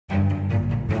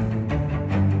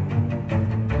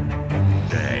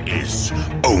peace,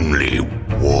 only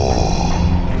war.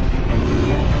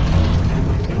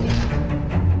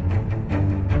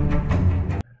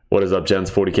 What is up, gents?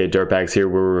 40k Dirtbags here.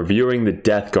 We're reviewing the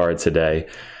Death Guard today.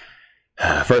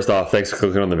 First off, thanks for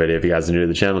clicking on the video. If you guys are new to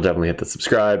the channel, definitely hit the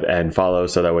subscribe and follow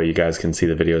so that way you guys can see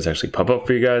the videos actually pop up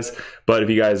for you guys. But if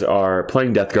you guys are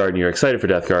playing Death Guard and you're excited for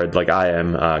Death Guard like I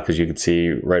am, because you can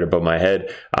see right above my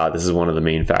head, this is one of the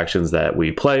main factions that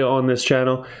we play on this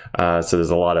channel. So there's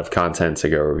a lot of content to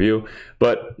go review.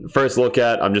 But first look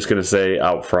at, I'm just going to say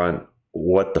out front,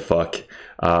 what the fuck?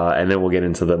 And then we'll get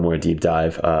into the more deep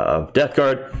dive of Death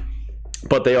Guard.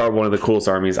 But they are one of the coolest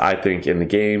armies, I think, in the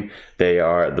game. They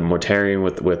are the Mortarion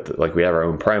with like, we have our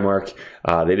own Primarch.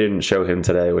 They didn't show him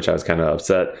today, which I was kind of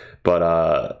upset.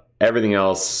 But everything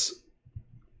else,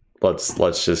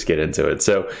 let's just get into it.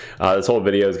 So this whole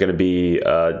video is going to be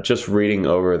just reading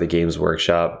over the Games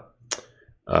Workshop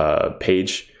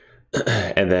page.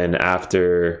 And then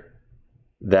after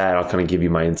that, I'll kind of give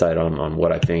you my insight on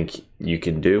what I think you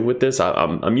can do with this.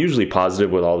 I'm usually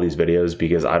positive with all these videos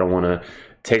because I don't want to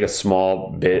take a small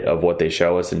bit of what they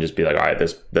show us and just be like, all right,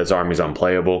 this army's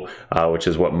unplayable, which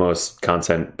is what most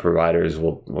content providers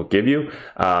will give you.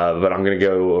 But I'm going to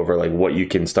go over like what you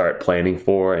can start planning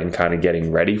for and kind of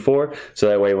getting ready for. So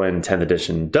that way when 10th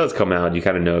edition does come out, you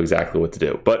kind of know exactly what to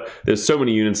do. But there's so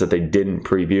many units that they didn't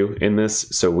preview in this,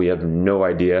 so we have no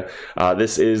idea.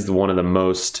 This is one of the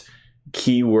most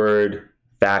keyword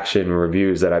faction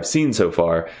reviews that I've seen so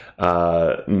far,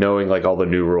 knowing like all the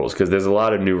new rules, because there's a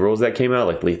lot of new rules that came out,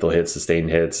 like lethal hits, sustained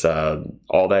hits,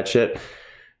 all that shit.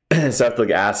 So I have to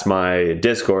like ask my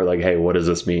Discord like, hey, what does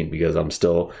this mean? Because I'm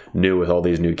still new with all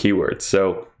these new keywords.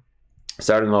 So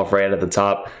starting off right at the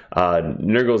top,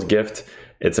 Nurgle's Gift.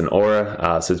 It's an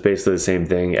aura, so it's basically the same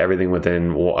thing, everything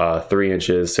within 3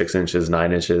 inches, 6 inches,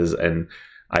 9 inches, and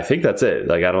I think that's it.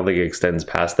 Like, I don't think it extends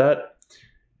past that,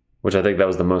 which I think that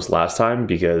was the most last time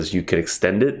because you could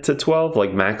extend it to 12,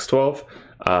 like max 12.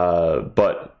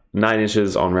 But 9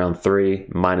 inches on round 3,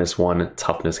 -1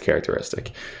 toughness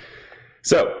characteristic.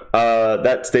 So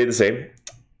that stayed the same.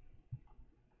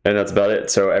 And that's about it.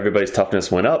 So everybody's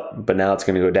toughness went up, but now it's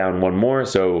going to go down 1 more.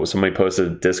 So somebody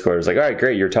posted Discord, was like, all right,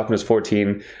 great, your toughness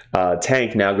 14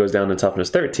 tank now goes down to toughness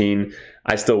 13.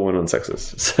 I still win on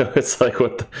 6s. So it's like,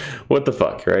 what the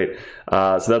fuck, right?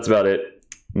 So that's about it.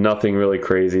 Nothing really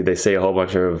crazy. They say a whole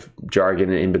bunch of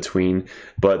jargon in between,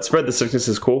 but Spread the Sickness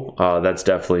is cool. That's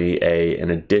definitely an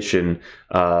addition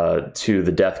to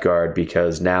the Death Guard,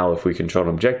 because now if we control an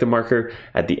objective marker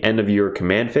at the end of your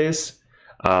command phase,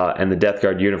 and the Death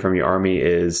Guard unit from your army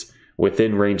is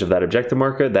within range of that objective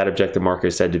marker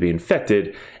is said to be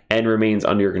infected and remains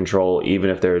under your control even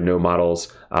if there are no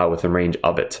models within range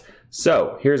of it.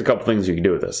 So here's a couple things you can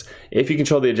do with this. If you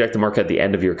control the objective marker at the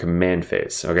end of your command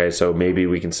phase, okay, so maybe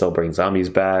we can still bring zombies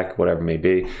back, whatever it may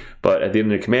be, but at the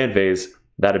end of the command phase,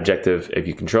 that objective, if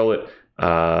you control it,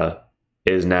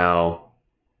 is now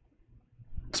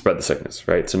Spread the Sickness,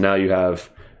 right? So now you have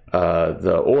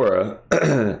the aura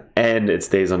and it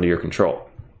stays under your control.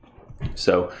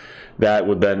 So that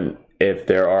would then, if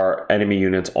there are enemy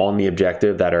units on the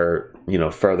objective that are, you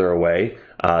know, further away,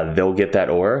 they'll get that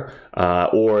aura.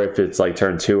 Or if it's like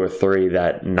turn 2 or 3,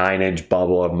 that 9-inch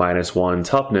bubble of -1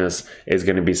 toughness is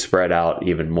going to be spread out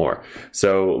even more.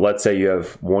 So let's say you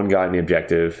have one guy in the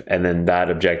objective, and then that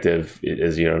objective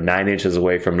is, you know, 9 inches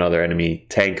away from another enemy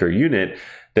tank or unit.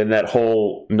 Then that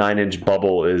whole 9-inch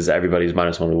bubble is everybody's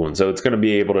 -1 to wound. So it's going to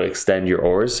be able to extend your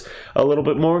auras a little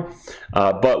bit more.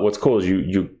 But what's cool is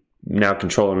you now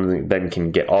control and then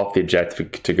can get off the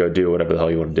objective to go do whatever the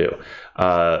hell you want to do.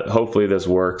 Hopefully this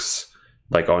works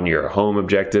like on your home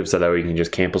objective, so that way you can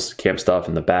just camp stuff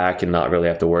in the back and not really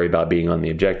have to worry about being on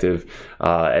the objective.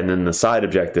 And then the side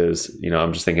objectives, you know,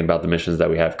 I'm just thinking about the missions that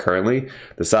we have currently.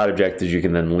 The side objectives, you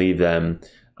can then leave them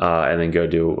and then go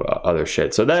do other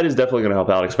shit. So that is definitely going to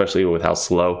help out, especially with how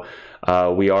slow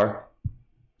we are.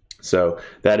 So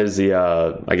that is the,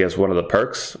 I guess, one of the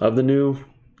perks of the new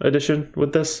edition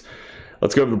with this.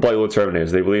 Let's go over the Blightlord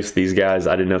Terminators. They released these guys.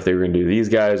 I didn't know if they were going to do these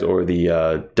guys or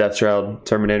the Death Shroud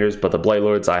Terminators, but the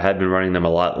Blightlords, I had been running them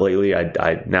a lot lately.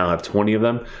 I now have 20 of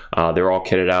them. They're all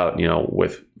kitted out, you know,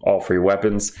 with all free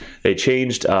weapons. They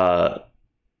changed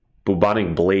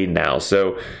Bubonic Blade now.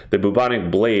 So the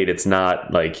Bubonic Blade, it's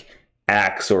not like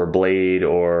axe or blade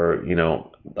or, you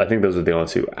know, I think those are the only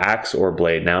two, axe or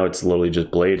blade. Now it's literally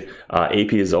just blade.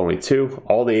 AP is only 2.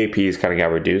 All the APs kind of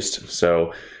got reduced.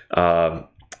 So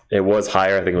It was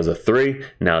higher, I think it was a 3.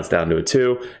 Now it's down to a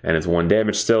 2, and it's 1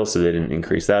 damage still, so they didn't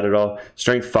increase that at all.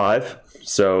 Strength 5.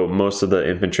 So most of the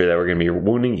infantry that we're going to be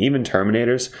wounding, even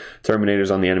Terminators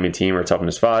on the enemy team are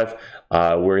toughness 5.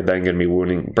 We're then going to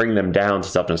be bringing them down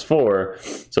to toughness 4.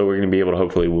 So we're going to be able to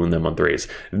hopefully wound them on 3s.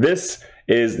 This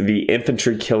is the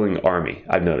infantry killing army.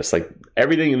 I've noticed, like,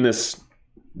 everything in this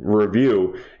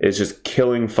review is just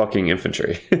killing fucking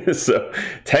infantry. So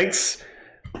tanks,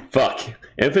 fuck.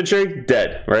 Infantry,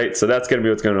 dead, right? So that's going to be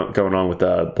what's going on with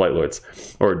the Blight Lords,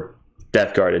 or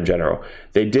Death Guard in general.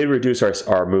 They did reduce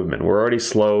our movement. We're already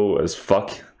slow as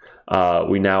fuck.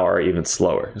 We now are even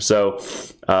slower. So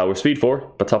we're speed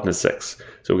 4, but toughness 6.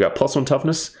 So we got +1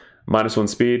 toughness, -1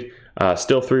 speed,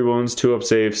 still 3 wounds, 2 up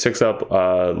save, 6 up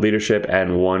leadership,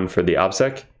 and 1 for the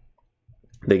OBSEC.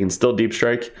 They can still deep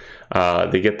strike.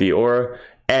 They get the aura,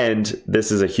 and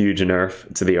this is a huge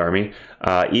nerf to the army.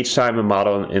 Each time a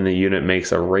model in the unit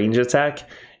makes a range attack,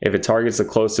 if it targets the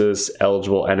closest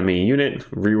eligible enemy unit,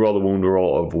 reroll the wound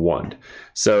roll of 1.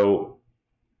 So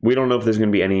we don't know if there's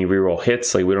going to be any reroll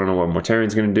hits. Like, we don't know what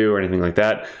Mortarian's going to do or anything like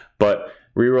that. But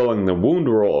rerolling the wound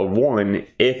roll of 1,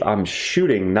 if I'm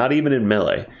shooting, not even in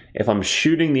melee, if I'm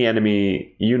shooting the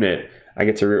enemy unit, I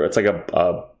get to reroll. It's like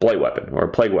a blight weapon or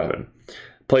a plague weapon.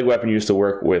 Plague weapon used to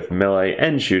work with melee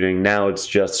and shooting. Now it's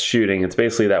just shooting. It's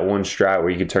basically that one strat where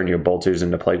you could turn your bolters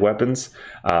into plague weapons.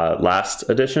 Last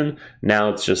edition. Now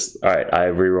it's just, all right, I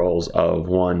have rerolls of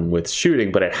 1 with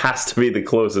shooting, but it has to be the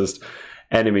closest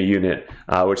enemy unit,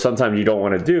 which sometimes you don't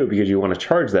want to do because you want to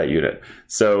charge that unit.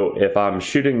 So if I'm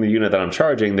shooting the unit that I'm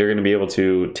charging, they're going to be able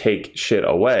to take shit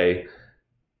away.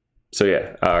 So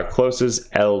yeah, closest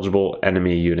eligible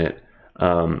enemy unit.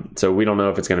 So we don't know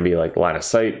if it's going to be like line of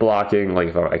sight blocking,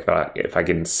 like if I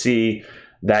can see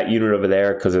that unit over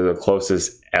there because they're the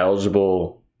closest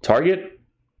eligible target,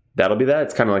 that'll be that.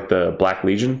 It's kind of like the Black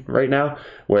Legion right now,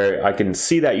 where I can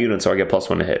see that unit, so I get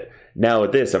 +1 to hit. Now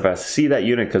with this, if I see that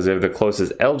unit because they're the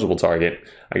closest eligible target,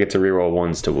 I get to reroll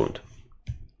 1s to wound.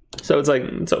 So it's like,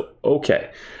 so okay.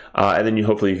 And then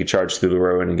hopefully you can charge through the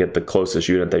row and get the closest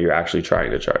unit that you're actually trying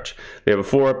to charge. They have a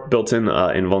 4 built in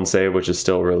Von Save, which is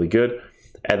still really good.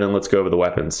 And then let's go over the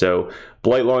weapons. So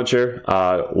Blight Launcher,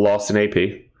 lost an AP.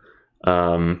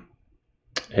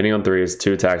 Hitting on 3 is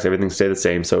 2 attacks. Everything stayed the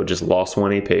same, so it just lost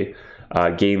 1 AP.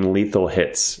 Gain lethal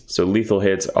hits. So lethal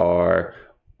hits are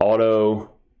auto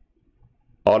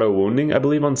wounding, I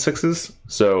believe, on 6s.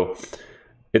 So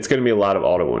it's going to be a lot of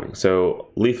auto wounding.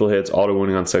 So lethal hits, auto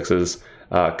wounding on 6s.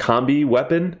 Combi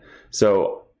weapon.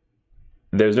 So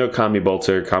there's no combi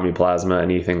bolter, combi plasma,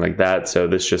 anything like that. So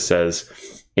this just says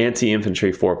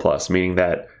anti-infantry 4+, meaning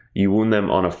that you wound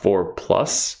them on a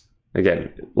 4+.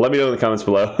 Again, let me know in the comments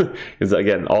below, because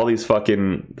again, all these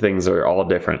fucking things are all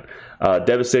different.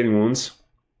 Devastating wounds.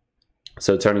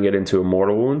 So turning it into a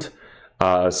mortal wound.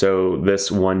 So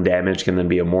this 1 damage can then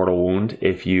be a mortal wound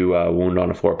if you wound on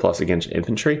a 4+ against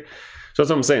infantry. So that's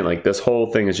what I'm saying. Like, this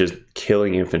whole thing is just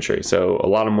killing infantry. So a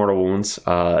lot of mortal wounds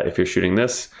if you're shooting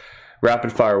this.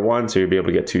 Rapid fire 1, so you'll be able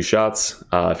to get 2 shots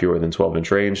if you're within 12-inch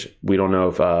range. We don't know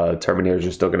if Terminators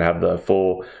are still going to have the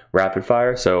full rapid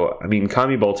fire. So, I mean,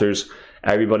 combi bolters,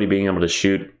 everybody being able to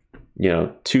shoot,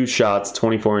 2 shots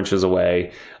 24 inches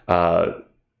away,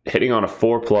 hitting on a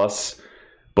 4+,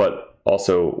 but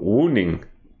also wounding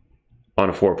on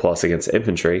a 4+ against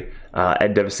infantry,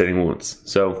 and devastating wounds.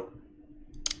 So,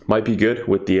 might be good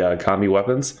with the combi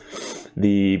weapons.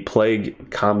 The Plague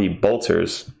combi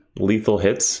bolters, lethal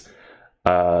hits,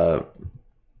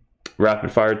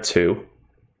 rapid fire 2,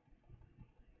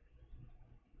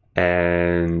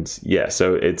 and yeah,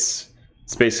 so it's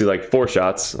basically like 4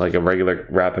 shots, like a regular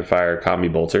rapid fire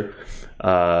combi bolter,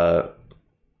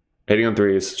 hitting on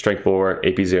 3s, strength 4,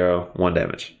 AP 0, 1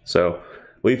 damage. So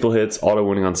lethal hits, auto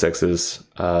wounding on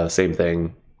 6s, same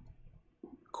thing.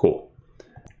 Cool.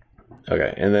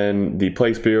 Okay, and then the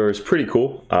Plague Spear is pretty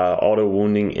cool. Auto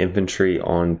wounding infantry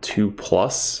on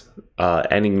 2+,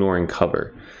 and ignoring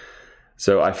cover.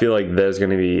 So I feel like there's going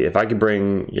to be, if I could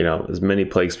bring, as many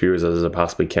Plague Spears as I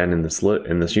possibly can in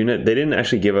this unit. They didn't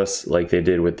actually give us, like they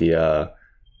did with the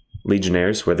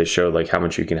Legionnaires, where they showed like how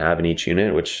much you can have in each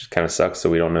unit, which kind of sucks.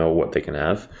 So we don't know what they can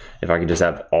have. If I can just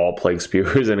have all Plague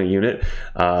Spears in a unit,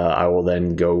 I will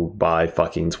then go buy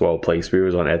fucking 12 Plague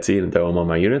Spears on Etsy and throw them on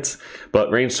my units. But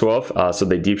range 12, so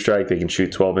they deep strike, they can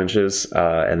shoot 12 inches,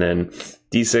 and then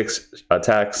D6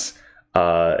 attacks,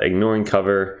 ignoring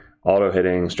cover, auto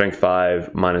hitting, strength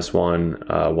 5,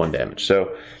 -1, 1 damage.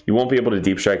 So you won't be able to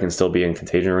deep strike and still be in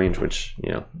contagion range, which,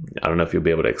 I don't know if you'll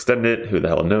be able to extend it, who the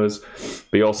hell knows.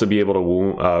 But you also be able to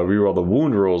reroll the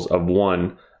wound rolls of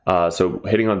 1. So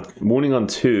wounding on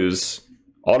 2s,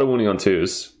 auto wounding on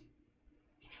 2s,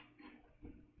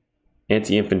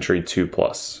 anti-infantry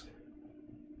 2+.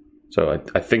 So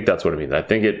I think that's what it means. I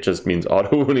think it just means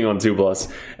auto wounding on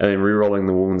 2+, and then rerolling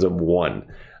the wounds of 1.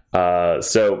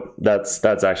 So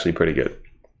that's actually pretty good.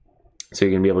 So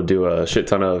you're gonna be able to do a shit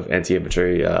ton of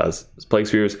anti-infantry plague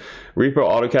spheres. Reaper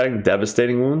auto-catting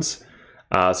devastating wounds.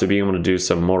 So being able to do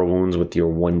some mortal wounds with your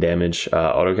 1 damage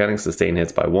auto-catting, sustain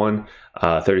hits by 1,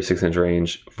 36-inch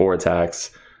range, 4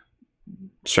 attacks,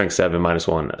 strength 7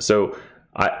 -1. So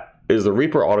is the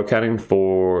Reaper auto-catting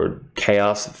for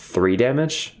chaos 3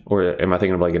 damage, or am I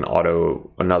thinking of like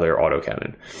another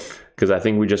auto-cannon? Because I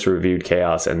think we just reviewed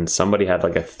chaos and somebody had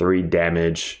like a 3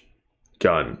 damage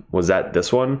gun. Was that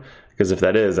this one? Because if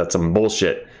that is, that's some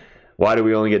bullshit. Why do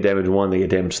we only get damage 1, they get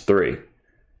damage 3?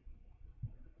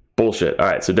 Bullshit. All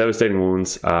right, so devastating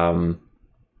wounds.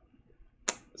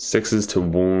 6s to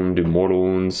wound, do mortal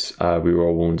wounds.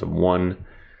 Reroll wounds of 1,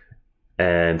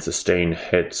 and sustain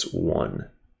hits 1.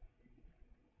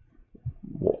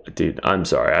 Dude, I'm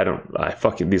sorry. I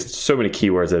fucking, these so many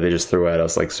keywords that they just threw at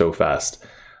us like so fast.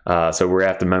 So we're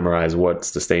gonna have to memorize what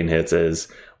sustain hits is,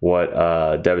 what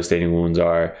devastating wounds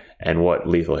are, and what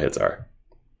lethal hits are.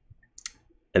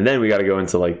 And then we got to go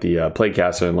into like the plague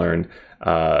caster and learn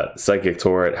psychic,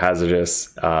 torrent,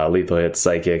 hazardous, lethal hits,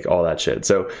 psychic, all that shit.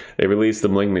 So they released the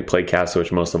malignant plague caster,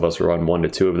 which most of us run 1 to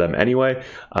 2 of them anyway.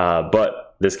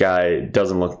 But this guy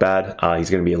doesn't look bad. He's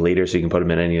going to be a leader, so you can put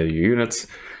him in any of your units.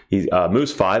 He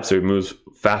moves 5, so he moves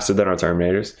faster than our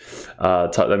Terminators.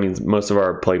 That means most of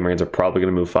our Plague Marines are probably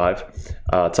going to move 5.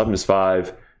 Toughness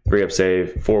 5, 3 up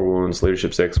save, 4 wounds,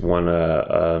 leadership 6, 1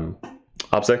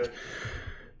 OPSEC.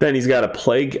 Then he's got a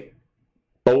Plague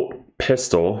Bolt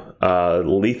Pistol,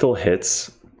 lethal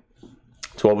hits,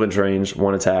 12-inch range,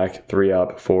 1 attack, 3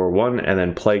 up, 4, 1, and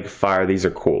then Plague Fire. These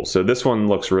are cool. So this one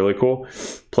looks really cool.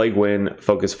 Plague Wind,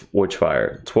 Focus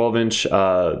Witchfire, 12-inch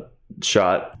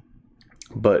shot,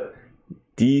 but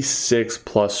D6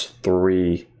 plus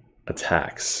 3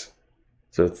 attacks.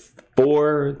 So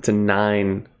 4 to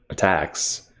 9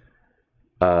 attacks.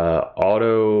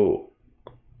 Auto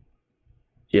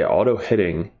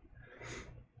hitting,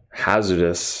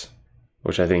 hazardous,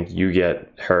 which I think you get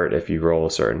hurt if you roll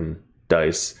a certain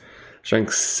dice.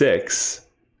 Strength 6,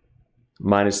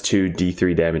 -2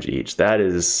 D3 damage each.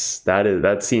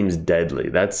 That seems deadly.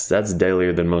 That's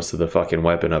deadlier than most of the fucking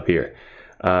weapon up here.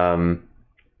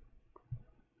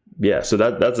 Yeah, so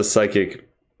that's a psychic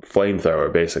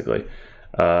flamethrower basically.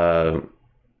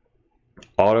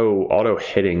 Auto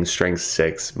hitting, strength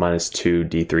 6, -2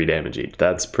 D3 damage each.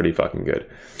 That's pretty fucking good.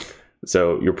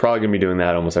 So you're probably gonna be doing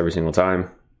that almost every single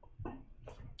time.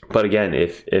 But again,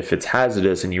 if it's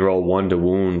hazardous and you roll 1 to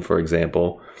wound, for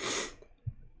example,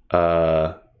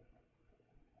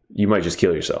 you might just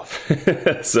kill yourself.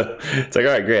 So it's like,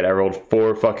 all right, great. I rolled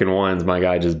 4 fucking 1s. My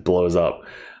guy just blows up.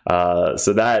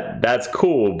 So that's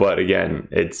cool. But again,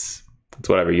 it's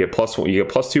whatever. You get +1. You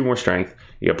get +2 more strength.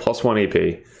 You get +1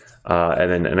 AP,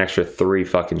 and then an extra 3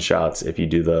 fucking shots if you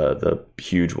do the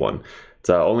huge one. It's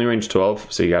only range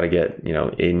 12, so you got to get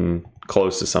in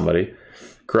close to somebody.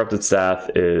 Corrupted Staff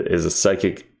is a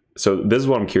psychic. So this is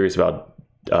what I'm curious about.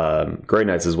 Grey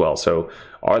Knights as well. So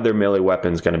are their melee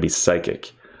weapons going to be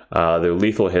psychic? They're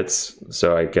lethal hits,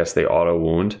 so I guess they auto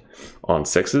wound on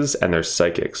 6s, and they're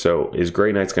psychic. So is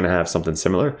Grey Knights going to have something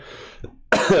similar?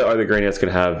 Are the Grey Knights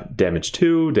going to have damage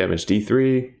 2, damage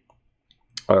D3?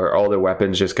 Are all their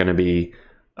weapons just going to be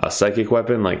a psychic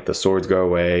weapon? Like the swords go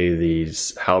away,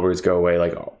 these halberds go away.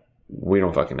 Like we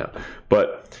don't fucking know.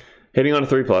 But hitting on a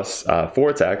 3+, 4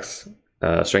 attacks,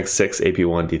 strength 6, AP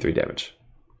 1, D3 damage.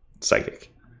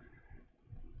 Psychic.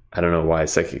 I don't know why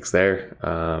psychic's there.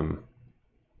 I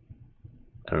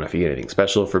don't know if you get anything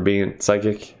special for being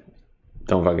psychic.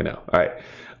 Don't fucking know. All right.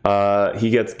 He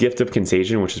gets Gift of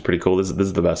Contagion, which is pretty cool. This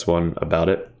is the best one about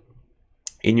it.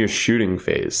 In your shooting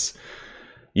phase,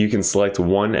 you can select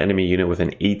one enemy unit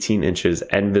within 18 inches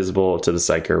and visible to the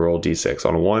psyker. Roll D6.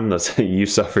 On a 1, let's say you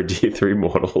suffer D3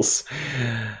 mortals.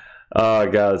 Oh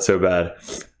god, it's so bad.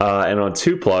 And on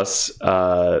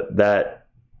 2+, that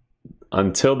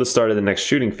until the start of the next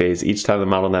shooting phase, each time the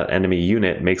model of that enemy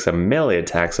unit makes a melee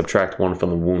attack, subtract 1 from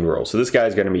the wound roll. So this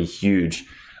guy's going to be huge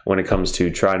when it comes to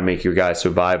trying to make your guy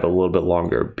survive a little bit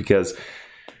longer, because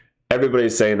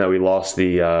everybody's saying that we lost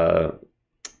the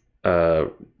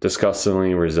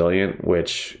disgustingly resilient,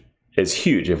 which is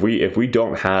huge. If we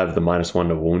don't have the -1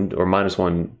 to wound or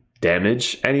 -1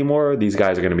 damage anymore, these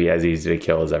guys are going to be as easy to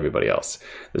kill as everybody else.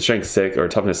 The strength 6 or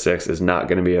toughness 6 is not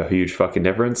going to be a huge fucking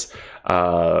difference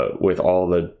with all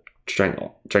the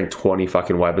strength 20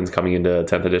 fucking weapons coming into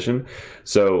 10th edition.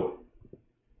 So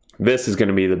this is going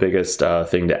to be the biggest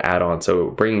thing to add on. So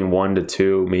bringing 1 to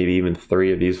 2, maybe even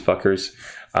 3 of these fuckers,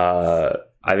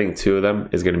 I think 2 of them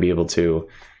is going to be able to,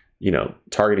 you know,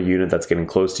 target a unit that's getting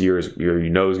close to yours. You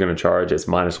know is going to charge. It's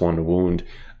 -1 to wound.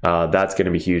 That's going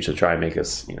to be huge to try and make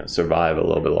us, you know, survive a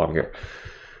little bit longer.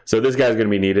 So this guy's going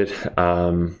to be needed.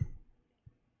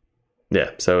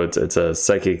 Yeah, so it's a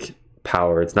psychic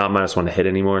power. It's not -1 to hit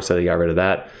anymore, so they got rid of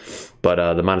that.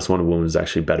 But the -1 to wound is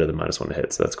actually better than -1 to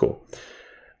hit, so that's cool.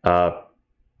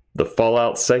 The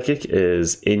Fallout Psychic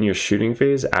is in your shooting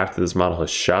phase after this model has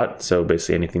shot. So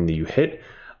basically anything that you hit,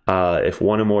 if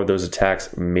 1 or more of those attacks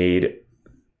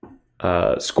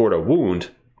scored a wound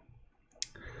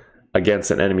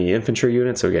against an enemy infantry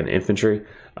unit, so again infantry,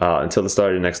 until the start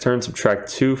of your next turn, subtract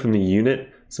 2 from the unit,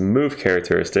 it's a move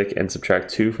characteristic, and subtract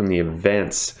 2 from the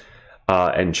advance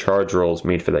and charge rolls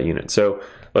made for that unit. So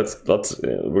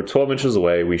we're 12 inches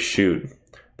away, we shoot.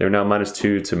 They're now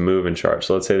 -2 to move and charge.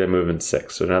 So let's say they're moving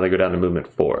 6. So now they go down to movement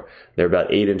 4. They're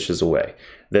about 8 inches away.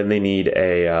 Then they need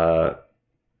a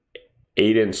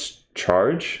 8-inch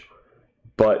charge,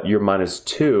 but you're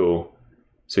 -2,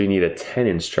 so you need a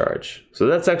 10-inch charge. So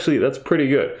that's pretty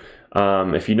good.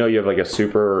 If you know you have like a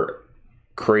super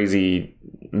crazy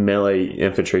melee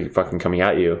infantry fucking coming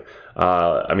at you,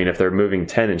 I mean, if they're moving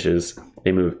 10 inches,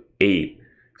 they move 8.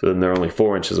 So then they're only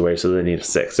 4 inches away, so they need a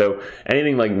 6. So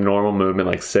anything like normal movement,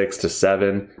 like 6 to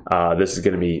 7, this is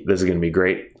gonna be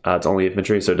great. It's only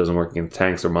infantry, so it doesn't work against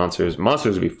tanks or monsters.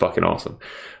 Monsters would be fucking awesome,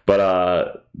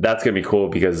 but that's gonna be cool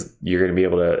because you're gonna be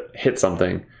able to hit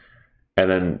something, and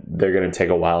then they're gonna take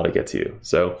a while to get to you.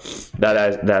 So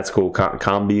that's cool.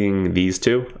 Combining these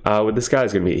two with this guy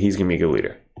he's gonna be a good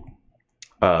leader.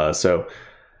 So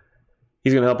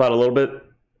he's gonna help out a little bit.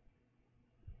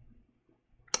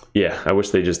 Yeah, I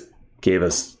wish they just gave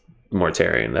us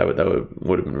Mortarion. That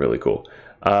would have been really cool.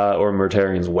 Or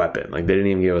Mortarion's weapon. Like, they didn't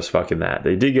even give us fucking that.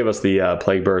 They did give us the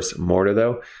Plague Burst Mortar,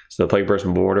 though. So the Plague Burst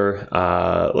Mortar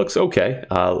looks okay.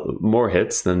 More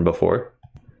hits than before.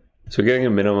 So getting a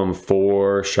minimum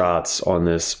 4 shots on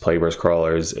this Plague Burst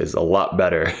Crawler is a lot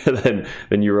better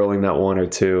than you rolling that 1 or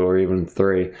 2 or even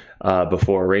 3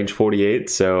 before. Range 48,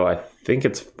 so I think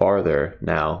it's farther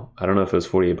now. I don't know if it was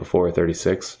 48 before or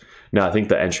 36. No, I think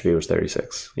the entropy was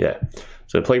 36. Yeah.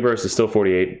 So the Plague Burst is still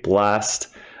 48.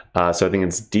 Blast. So I think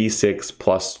it's D6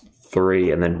 plus 3.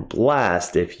 And then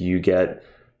Blast, if you get,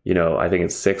 you know, I think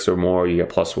it's 6 or more, you get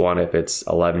 +1. If it's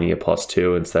 11, you get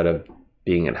 +2 instead of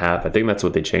being at half. I think that's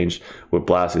what they changed with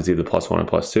Blast. It's either +1 or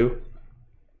 +2.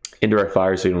 Indirect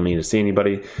fire, so you don't need to see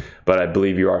anybody. But I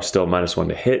believe you are still -1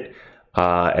 to hit.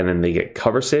 And then they get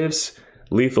cover saves.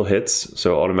 Lethal hits,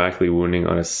 so automatically wounding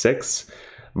on a 6.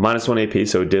 -1 AP,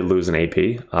 so it did lose an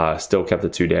AP. Still kept the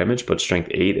 2 damage, but strength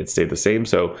 8, it stayed the same.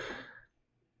 So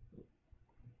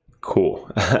cool.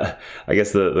 I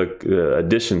guess the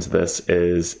addition to this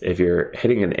is if you're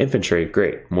hitting an infantry,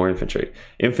 great, more infantry.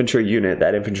 Infantry unit,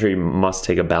 that infantry must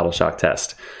take a battle shock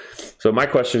test. So my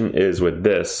question is with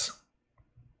this,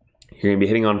 you're gonna be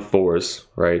hitting on 4s,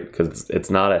 right? Because it's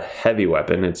not a heavy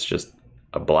weapon, it's just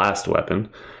a blast weapon.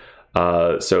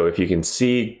 So if you can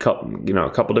see, you know,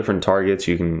 a couple different targets,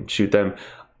 you can shoot them.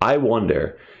 I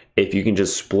wonder if you can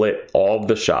just split all of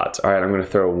the shots. All right, I'm going to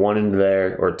throw 1 into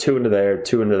there, or 2 into there,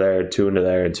 2 into there, 2 into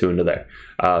there, and 2 into there.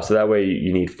 So that way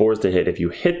you need 4s to hit. If you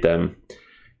hit them,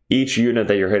 each unit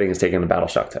that you're hitting is taking a battle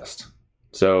shock test.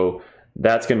 So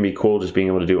that's going to be cool, just being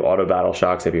able to do auto battle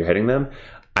shocks if you're hitting them.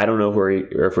 I don't know if we're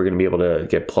going to be able to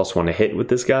get +1 to hit with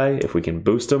this guy, if we can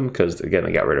boost him, because again,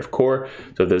 they got rid of core.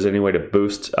 So if there's any way to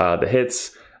boost the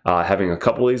hits, having a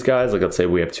couple of these guys, like let's say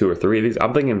we have 2 or 3 of these,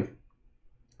 I'm thinking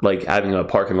like having a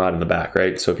parking lot in the back,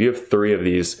 right? So if you have 3 of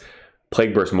these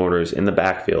Plague Burst Mortars in the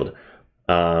backfield,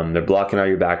 they're blocking out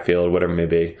your backfield, whatever it may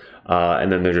be,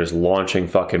 and then they're just launching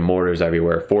fucking mortars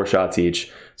everywhere, 4 shots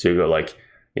each. So you go like,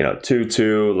 you know,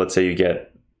 2-2, let's say you get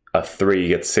a 3, you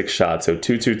get 6 shots. So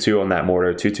 2-2-2 on that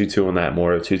mortar, 2-2-2 on that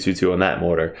mortar, 2-2-2 on that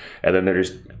mortar, and then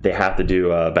they have to do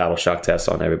a battle shock test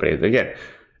on everybody. Again,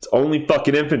 it's only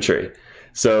fucking infantry,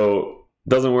 so it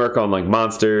doesn't work on like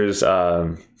monsters,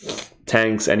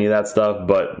 tanks, any of that stuff.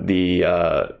 But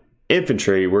the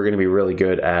infantry, we're going to be really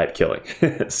good at killing.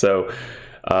 So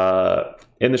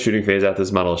in the shooting phase after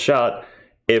this model is shot,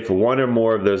 if 1 or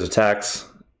more of those attacks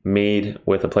made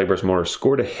with a Plague Burst Mortar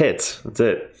scored a hit, that's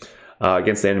it.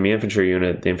 Against the enemy infantry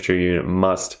unit, the infantry unit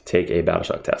must take a battle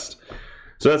shock test.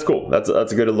 So that's cool. That's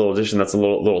a good little addition. That's a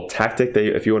little tactic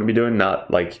that if you want to be doing,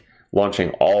 not like launching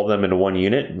all of them into one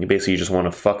unit. You basically just want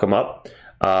to fuck them up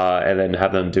and then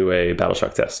have them do a battle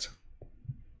shock test.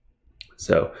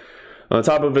 So on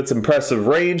top of its impressive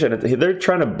range, and they're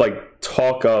trying to like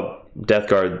talk up Death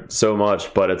Guard so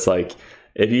much, but it's like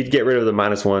if you get rid of the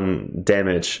 -1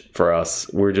 damage for us,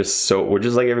 we're just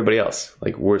like everybody else.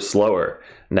 Like, we're slower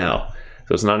now.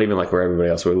 So it's not even like we're everybody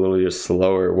else. We're literally just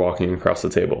slower walking across the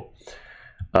table.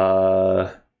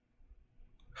 Followed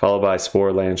by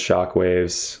Spore, Lance,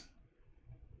 Shockwaves.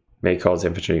 May cause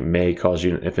infantry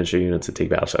units to take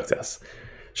battle shock tests.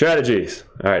 Strategies.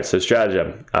 All right, so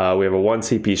stratagem. We have a 1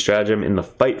 CP stratagem in the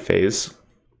fight phase.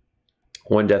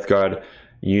 1 Death Guard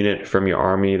unit from your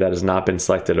army that has not been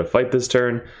selected to fight this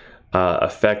turn.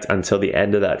 Effect until the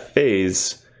end of that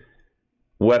phase.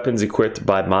 Weapons equipped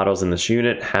by models in this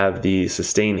unit have the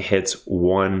sustain hits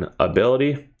 1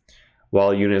 ability,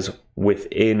 while units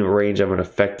within range of an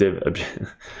effective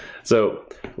objective. So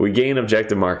we gain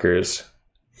objective markers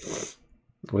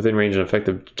within range of an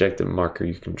effective objective marker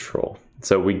you control.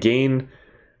 So we gain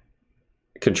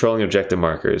controlling objective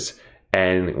markers,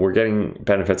 and we're getting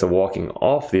benefits of walking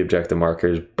off the objective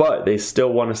markers, but they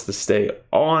still want us to stay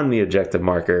on the objective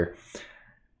marker.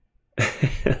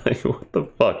 Like, what the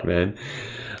fuck, man?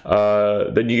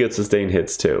 Then you get sustained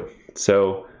hits too.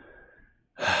 So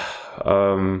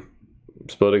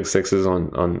exploding 6s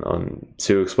on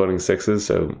 2 exploding 6s,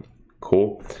 so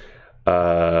cool.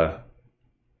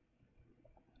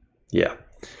 Yeah.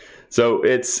 So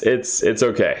it's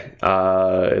okay.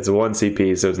 It's a 1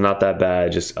 CP, so it's not that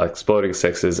bad. Just exploding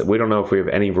 6s. We don't know if we have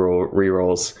any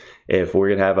rerolls. If we're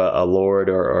gonna have a Lord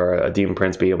or a Demon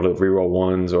Prince be able to reroll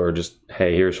 1s, or just,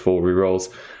 hey, here's full rerolls,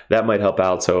 that might help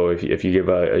out. So if you give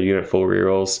a unit full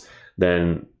rerolls,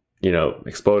 then, you know,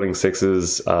 exploding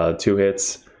 6s, 2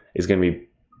 hits is gonna be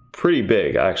pretty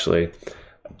big, actually.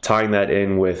 Tying that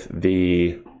in with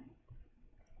the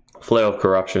Flail of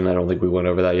Corruption, I don't think we went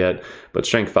over that yet, but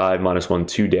Strength 5, -1,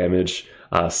 2 damage,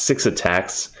 6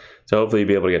 attacks. So hopefully you'll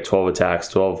be able to get 12 attacks,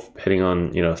 12 hitting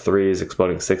on, you know, 3s,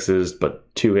 exploding 6s, but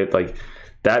 2 hit, like,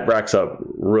 that racks up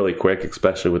really quick,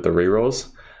 especially with the rerolls.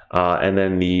 And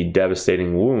then the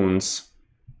devastating wounds.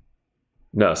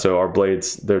 No, so our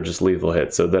blades, they're just lethal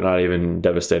hits, so they're not even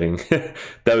devastating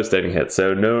devastating hits.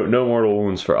 So no mortal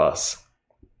wounds for us.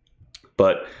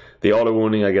 But the auto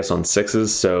wounding, I guess, on 6s,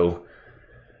 so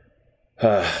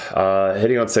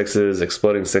hitting on 6s,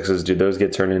 exploding 6s, do those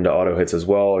get turned into auto hits as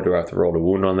well, or do I have to roll to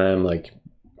wound on them? Like,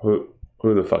 who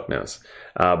the fuck knows?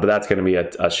 But that's going to be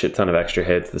a shit ton of extra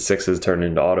hits. The 6s turn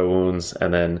into auto wounds,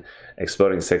 and then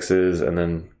exploding 6s, and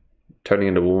then turning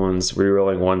into wounds,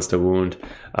 rerolling 1s to wound.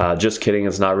 Just kidding,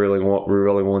 it's not really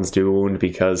rerolling 1s to wound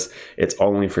because it's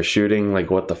only for shooting. Like,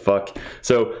 what the fuck?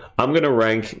 So I'm going to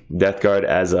rank Death Guard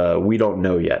as a we don't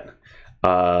know yet.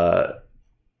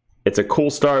 It's a cool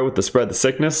start with the spread the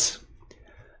sickness.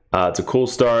 It's a cool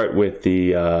start with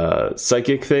the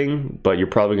psychic thing, but you're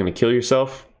probably going to kill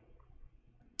yourself.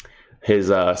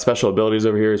 His special abilities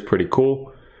over here is pretty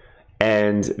cool.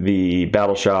 And the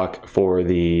battle shock for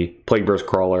the Plague Burst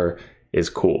Crawler is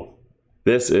cool.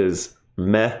 This is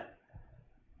meh,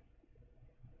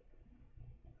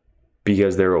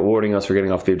 because they're rewarding us for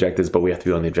getting off the objectives, but we have to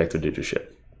be on the objective to do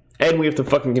shit. And we have to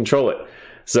fucking control it.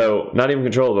 So, not even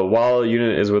control it, but while a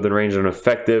unit is within range of an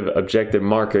effective objective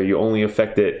marker, you only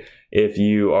affect it if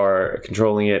you are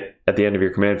controlling it at the end of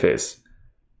your command phase.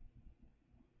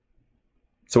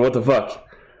 So what the fuck?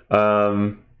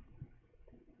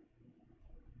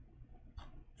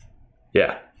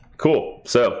 Yeah, cool.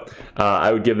 So,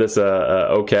 I would give this a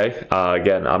okay.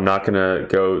 Again, I'm not going to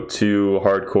go too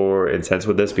hardcore intense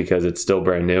with this because it's still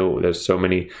brand new. There's so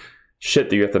many shit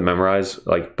that you have to memorize.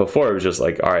 Like, before it was just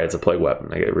like, all right, it's a plague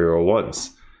weapon, I get reroll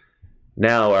 1s.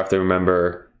 Now I have to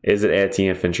remember, is it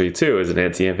anti-infantry 2? Is it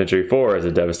anti-infantry 4? Is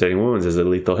it devastating wounds? Is it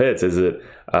lethal hits? Is it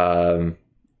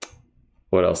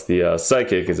what else? The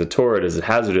psychic? Is it turret? Is it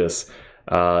hazardous?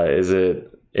 Is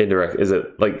it indirect? Is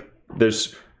it, like, they're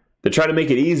trying to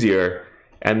make it easier,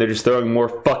 and they're just throwing more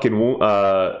fucking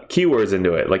keywords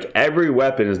into it. Like, every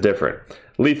weapon is different.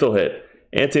 Lethal hit,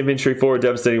 anti-infantry 4,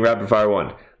 devastating rapid fire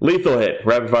 1. Lethal hit,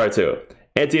 rapid fire 2.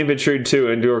 Anti-infantry 2,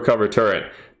 endure cover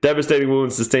turret. Devastating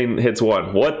wounds, sustain hits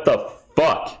 1. What the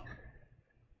fuck?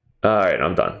 Alright,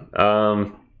 I'm done.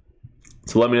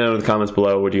 So let me know in the comments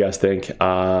below what you guys think.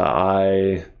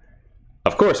 Of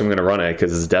course I'm going to run it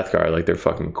because it's Death Guard. Like, they're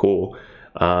fucking cool.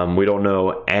 We don't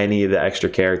know any of the extra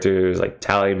characters, like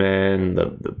Tallyman,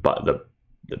 the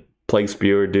Plague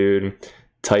Spewer dude,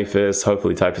 Typhus.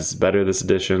 Hopefully Typhus is better this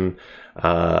edition.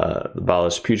 The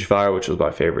Abolished Putrefier, which was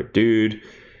my favorite dude.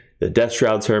 The Death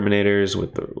Shroud Terminators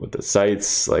with the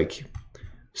sights. Like,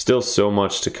 still so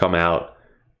much to come out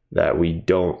that we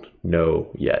don't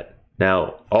know yet.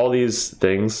 Now, all these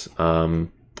things, I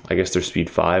guess they're speed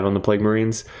 5 on the Plague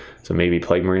Marines, so maybe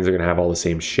Plague Marines are going to have all the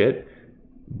same shit,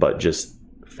 but just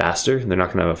faster. They're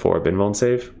not going to have a 4-up invuln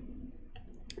save.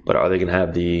 But are they going to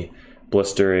have the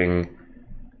blistering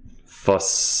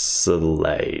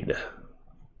fusillade?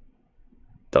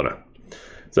 Don't know.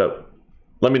 So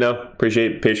let me know.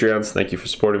 Appreciate Patreons. Thank you for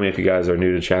supporting me. If you guys are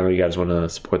new to the channel, you guys want to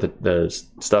support the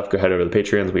stuff, go head over to the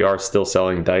Patreons. We are still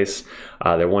selling dice.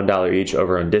 They're $1 each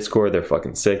over on Discord. They're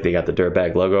fucking sick. They got the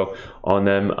Dirtbag logo on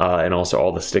them, and also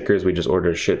all the stickers. We just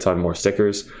ordered a shit ton more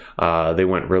stickers. They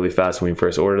went really fast when we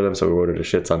first ordered them, so we ordered a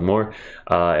shit ton more.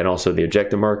 And also the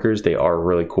objective markers. They are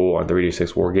really cool on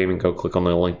 3D6 Wargaming. Go click on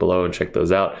the link below and check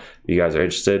those out. If you guys are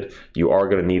interested, you are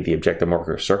going to need the objective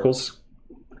marker circles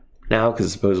now,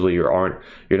 because supposedly you're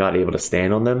not able to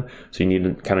stand on them, so you need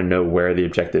to kind of know where the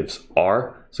objectives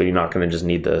are. So you're not going to just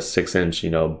need the 6-inch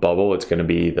bubble. It's going to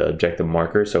be the objective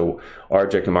marker. So our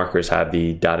objective markers have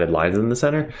the dotted lines in the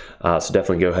center, so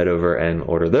definitely go head over and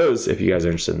order those if you guys are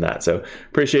interested in that. So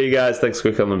appreciate you guys. Thanks for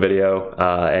clicking on the video,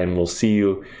 and we'll see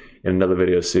you in another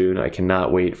video soon. I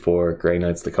cannot wait for Grey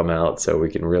Knights to come out so we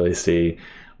can really see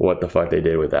what the fuck they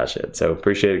did with that shit. So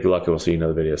appreciate it. Good luck, and we'll see you in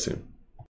another video soon.